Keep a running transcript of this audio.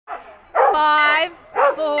5,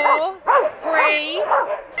 4, 3,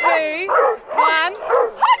 2, 1.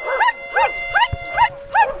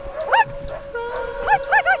 Let's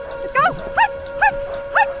go.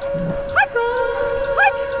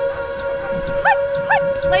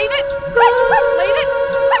 Leave it. Leave it.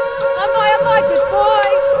 On my. Good boy.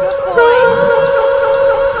 Good boy.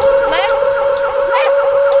 Left. Left.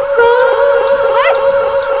 Left.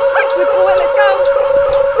 Good boy. Let's go.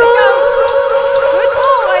 Let's go. Good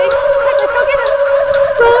boy. Let's go get it.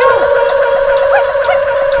 Let's go.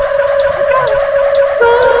 Let's go.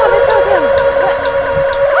 Let's go again.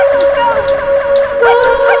 Let's go.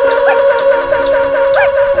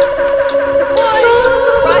 Good boy.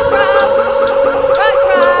 Right trial. Right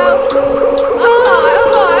trial.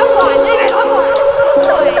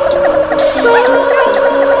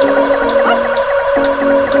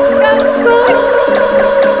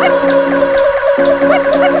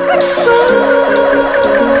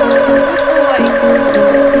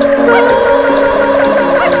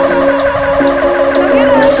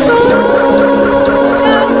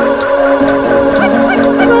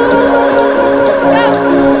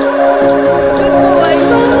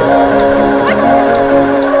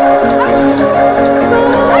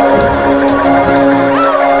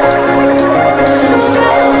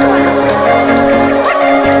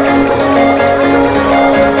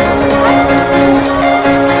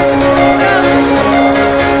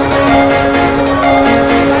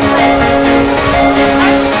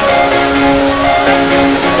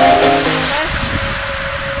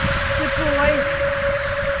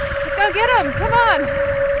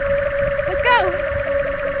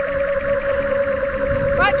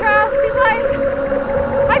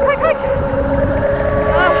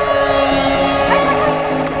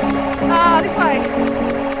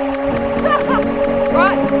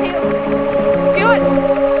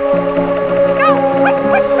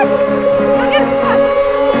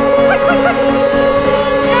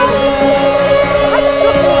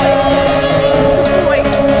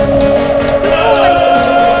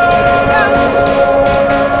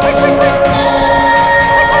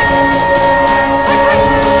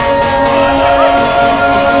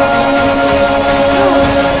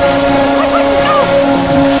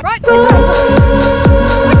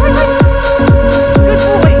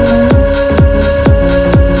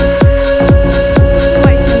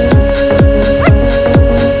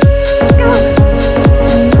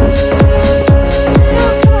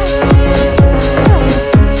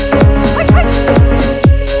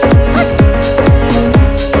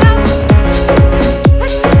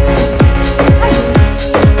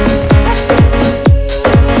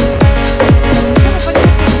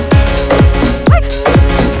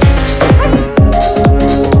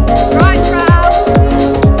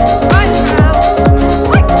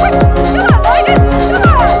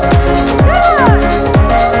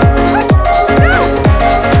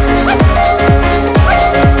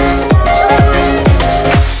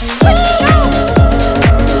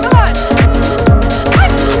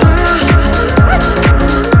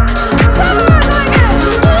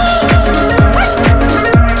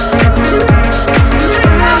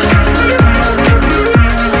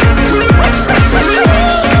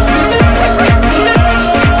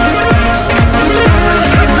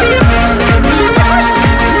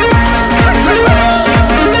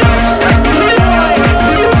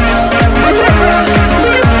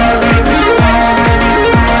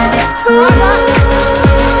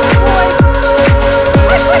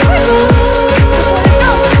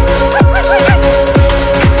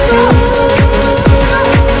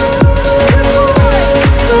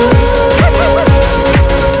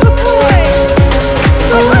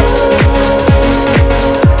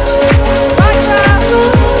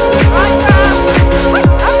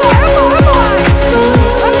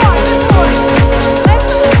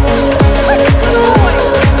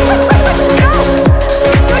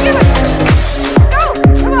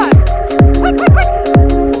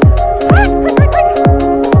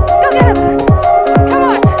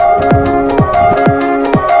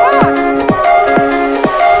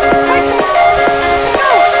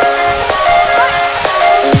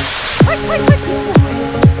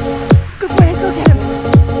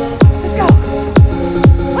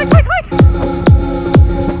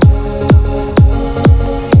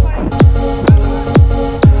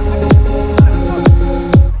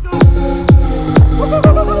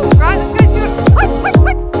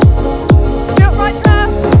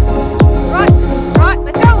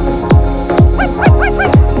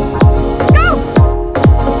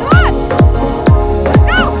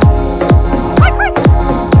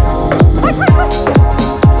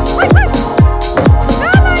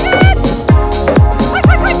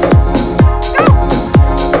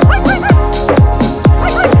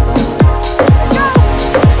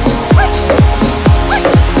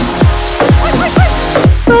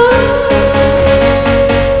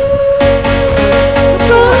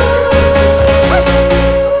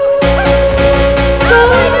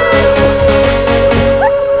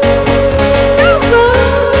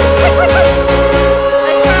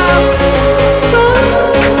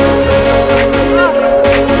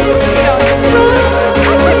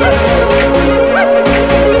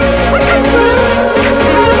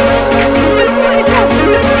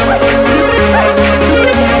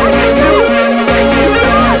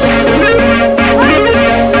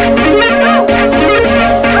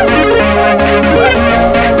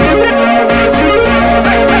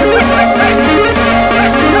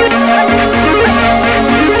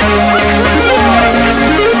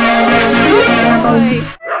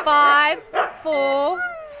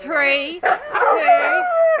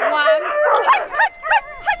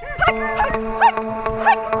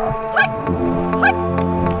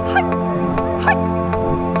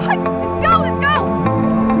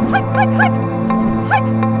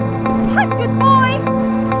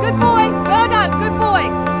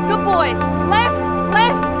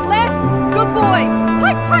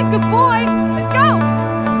 Good boy. Let's go.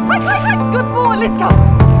 Hike, hike, hike. Good boy. Let's go.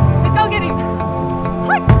 Let's go get him.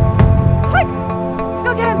 Hike, hike. Let's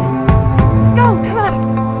go get him. Let's go. Come on.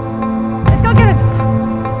 Let's go get him.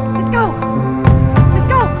 Let's go. Let's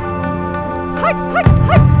go. Hike, hike,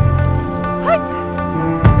 hike. Hike.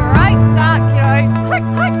 Great start, kiddo. Hike,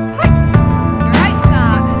 hike, hike. Great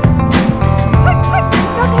start. Hike, hike.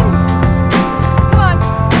 Let's go get him. Come on.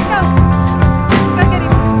 Let's go. Let's go get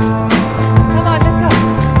him. Come on. Let's go.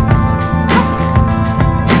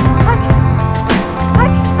 Hike. Hike.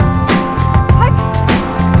 Hike. Hike.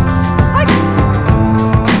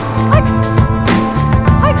 Hike. Hike.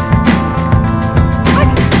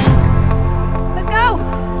 Hike. Let's go.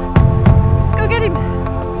 Let's go get him.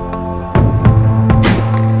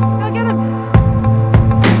 Go get him.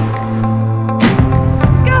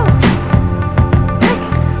 Let's go. Hike.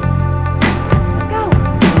 Let's go.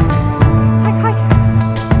 Hike, hike.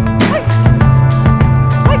 Hike.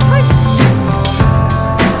 Hike, hike.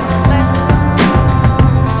 Left.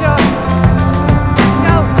 Good job.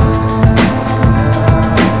 Go.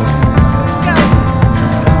 Go.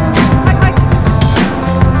 Hike, hike.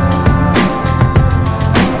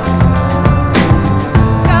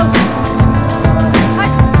 Go.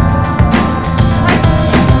 Hike. Hike.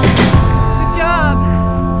 Good job.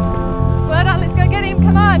 Well done. Let's go get him.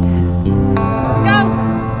 Come on. Let's go.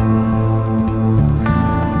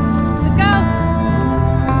 Let's go.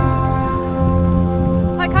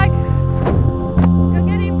 Hike, hike. Go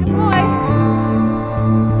get him. Good boy.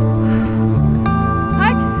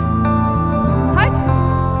 Hike. Hike.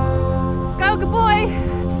 Let's go. Good boy.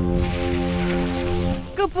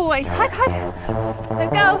 Good boy. Hike, hike.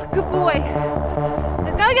 Let's go. Good boy.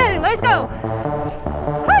 Let's go get him. Let's go.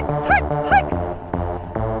 Hike, hike, hike.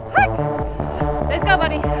 Hike. Let's go,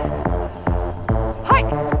 buddy.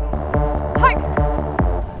 Hike. Hike.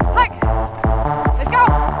 Hike. Let's go.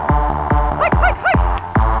 Hike, hike, hike.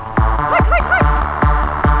 Hike, hike, hike.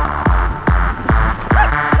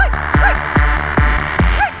 Hike, hike, hike.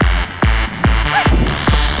 Hike. Hike.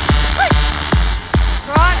 Hike.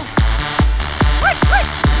 Right. Hike, hike.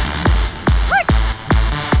 Hike.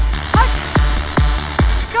 Hike.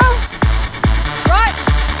 Go. Right.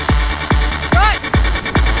 Right.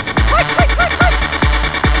 Hike, hike, hike, hike.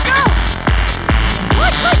 Go.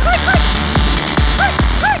 Hike, hike, hike, hike. Hike,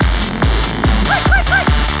 hike. Hike, hike,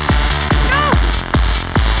 hike. Go.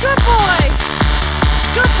 Good boy.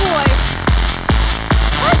 Good boy.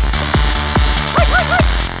 Hike. Hike, hike, hike.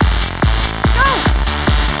 Go.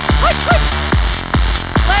 Hike, hike.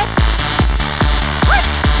 Left.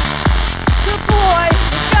 Hike. Good boy.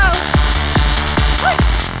 Let's go. Hike.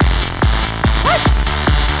 Hike.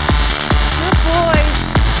 Good boy.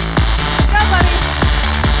 Go, buddy.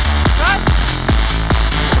 Right.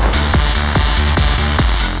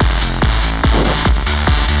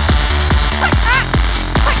 Hike, ah.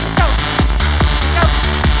 Hike. Go. Go.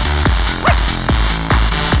 Hike.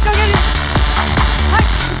 Go get him.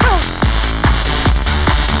 Hike. Let's go.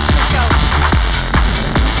 Let's go.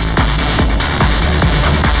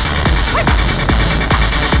 Hike. Hike.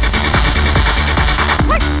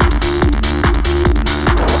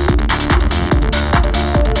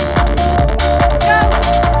 Go.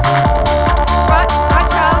 Right, right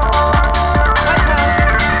child. Right child.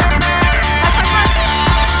 Hike, hike, hike.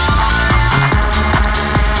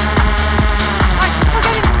 Hike, go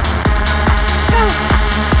get him. Go.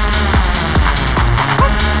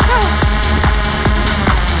 Hike, go.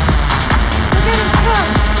 Go get him, go.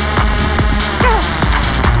 Go.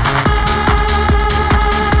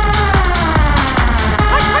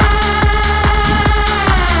 Hike, hike.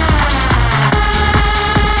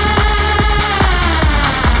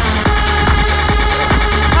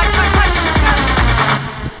 Hike, hike, hike. Go.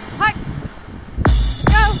 Hike.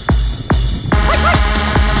 Go. Hike, hike.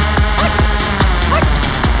 Hike. Hike.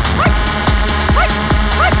 Hike. Hike.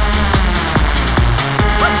 Hike.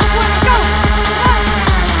 Hike, good boy. Go. Go.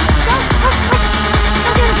 Go. Hike, hike. Go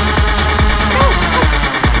get him. Go. Hike.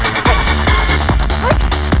 Hike. Hike.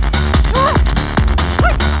 Come on.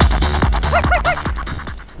 Hike. Hike, hike, hike.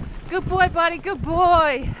 Good boy, buddy. Good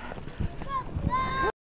boy.